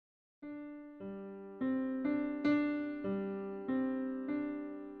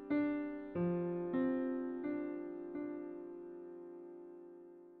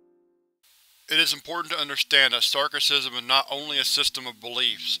It is important to understand that Sarkicism is not only a system of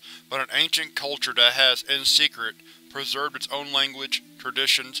beliefs, but an ancient culture that has, in secret, preserved its own language,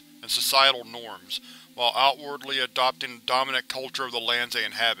 traditions, and societal norms, while outwardly adopting the dominant culture of the lands they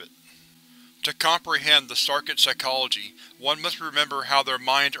inhabit. To comprehend the Sarkic psychology, one must remember how their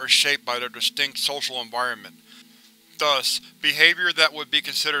minds are shaped by their distinct social environment. Thus, behavior that would be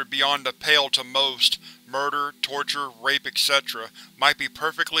considered beyond the pale to most, murder, torture, rape, etc., might be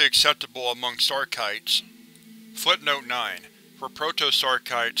perfectly acceptable among Sarkites. Footnote 9. For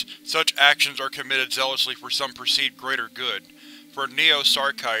Proto-Sarkites, such actions are committed zealously for some perceived greater good. For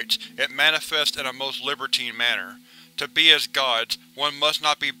Neo-Sarkites, it manifests in a most libertine manner. To be as gods, one must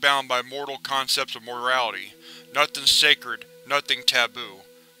not be bound by mortal concepts of morality. Nothing sacred, nothing taboo.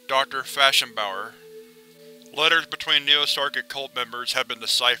 Dr. Fashionbauer. Letters between Neo-Sarkic cult members have been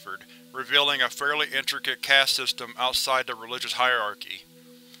deciphered, revealing a fairly intricate caste system outside the religious hierarchy.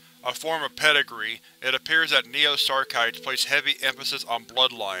 A form of pedigree, it appears that Neo-Sarkites place heavy emphasis on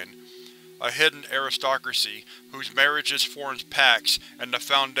bloodline, a hidden aristocracy whose marriages forms pacts and the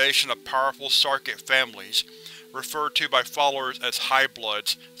foundation of powerful Sarkic families, referred to by followers as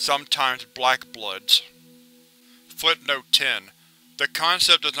High-Bloods, sometimes Black-Bloods. Footnote 10. The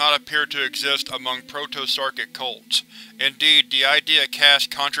concept does not appear to exist among Proto-Sarkic cults. Indeed, the idea of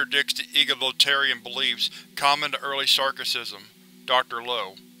caste contradicts the egalitarian beliefs common to early Sarkicism. Dr.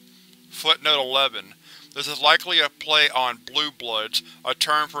 Lowe. Footnote 11. This is likely a play on blue bloods, a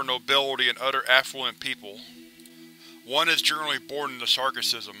term for nobility and other affluent people. One is generally born into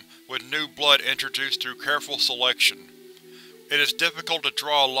Sarkicism, with new blood introduced through careful selection. It is difficult to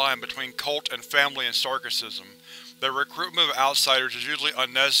draw a line between cult and family in Sarkicism. The recruitment of outsiders is usually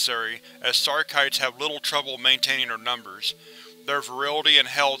unnecessary, as Sarkites have little trouble maintaining their numbers, their virility and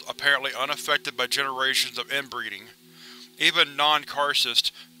health apparently unaffected by generations of inbreeding. Even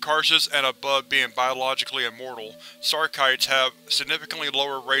non-Karcists, Karcists and above being biologically immortal, Sarkites have significantly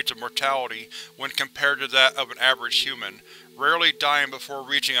lower rates of mortality when compared to that of an average human, rarely dying before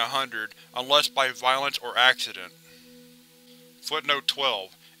reaching 100 unless by violence or accident. Footnote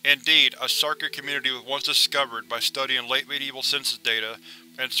 12. Indeed, a Sarkic community was once discovered by studying late medieval census data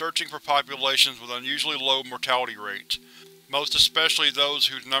and searching for populations with unusually low mortality rates, most especially those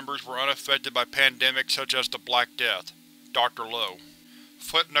whose numbers were unaffected by pandemics such as the Black Death. Dr. Lowe.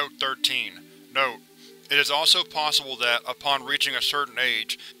 Footnote 13. Note: it is also possible that, upon reaching a certain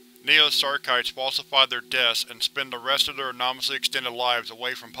age, Neo-Sarkites falsify their deaths and spend the rest of their anomalously extended lives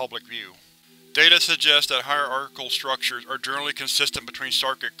away from public view. Data suggests that hierarchical structures are generally consistent between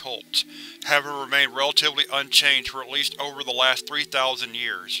Sarkic cults, having remained relatively unchanged for at least over the last 3,000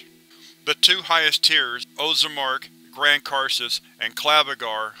 years. The two highest tiers, Ozark, Grand Karcis, and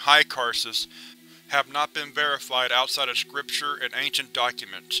Clavigar, High Karcis, have not been verified outside of scripture and ancient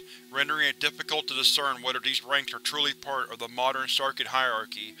documents, rendering it difficult to discern whether these ranks are truly part of the modern Sarkic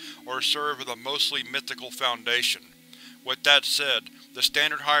hierarchy or serve as a mostly mythical foundation. With that said, the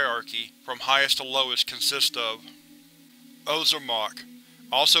standard hierarchy, from highest to lowest, consists of Ozark,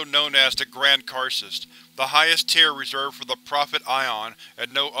 also known as the Grand Karcis, the highest tier reserved for the Prophet Ion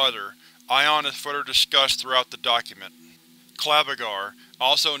and no other. Ion is further discussed throughout the document. Clavigar,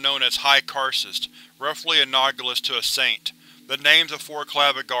 also known as High Karcis, roughly analogous to a saint. The names of 4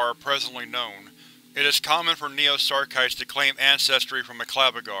 Clavigar are presently known. It is common for Neo-Sarkites to claim ancestry from a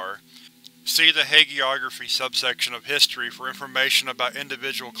Clavigar. See the hagiography subsection of history for information about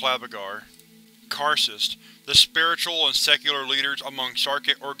individual Clavigar. Karcis, the spiritual and secular leaders among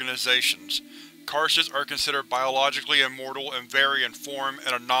Sarkic organizations. Karcis are considered biologically immortal and vary in form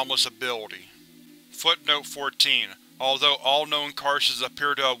and anomalous ability. Footnote 14. Although all known Karcis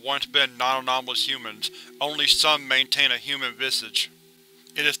appear to have once been non-anomalous humans, only some maintain a human visage.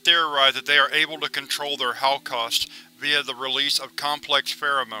 It is theorized that they are able to control their Holocaust via the release of complex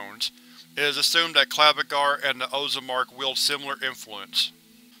pheromones. It is assumed that Clavigar and the Ozark wield similar influence.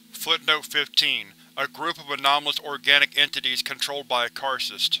 Footnote 15. A group of anomalous organic entities controlled by a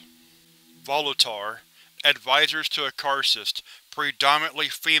Karcist. Volutar. Advisors to a Karcist, predominantly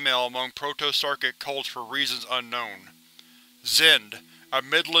female among Proto-Sarkic cults for reasons unknown. Zend. A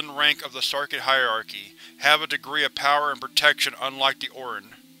midland rank of the Sarkic hierarchy, have a degree of power and protection unlike the Orin.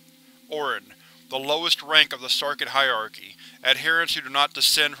 Orin. The lowest rank of the Sarkic hierarchy. Adherents who do not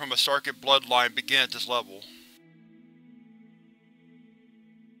descend from a Sarkic bloodline begin at this level.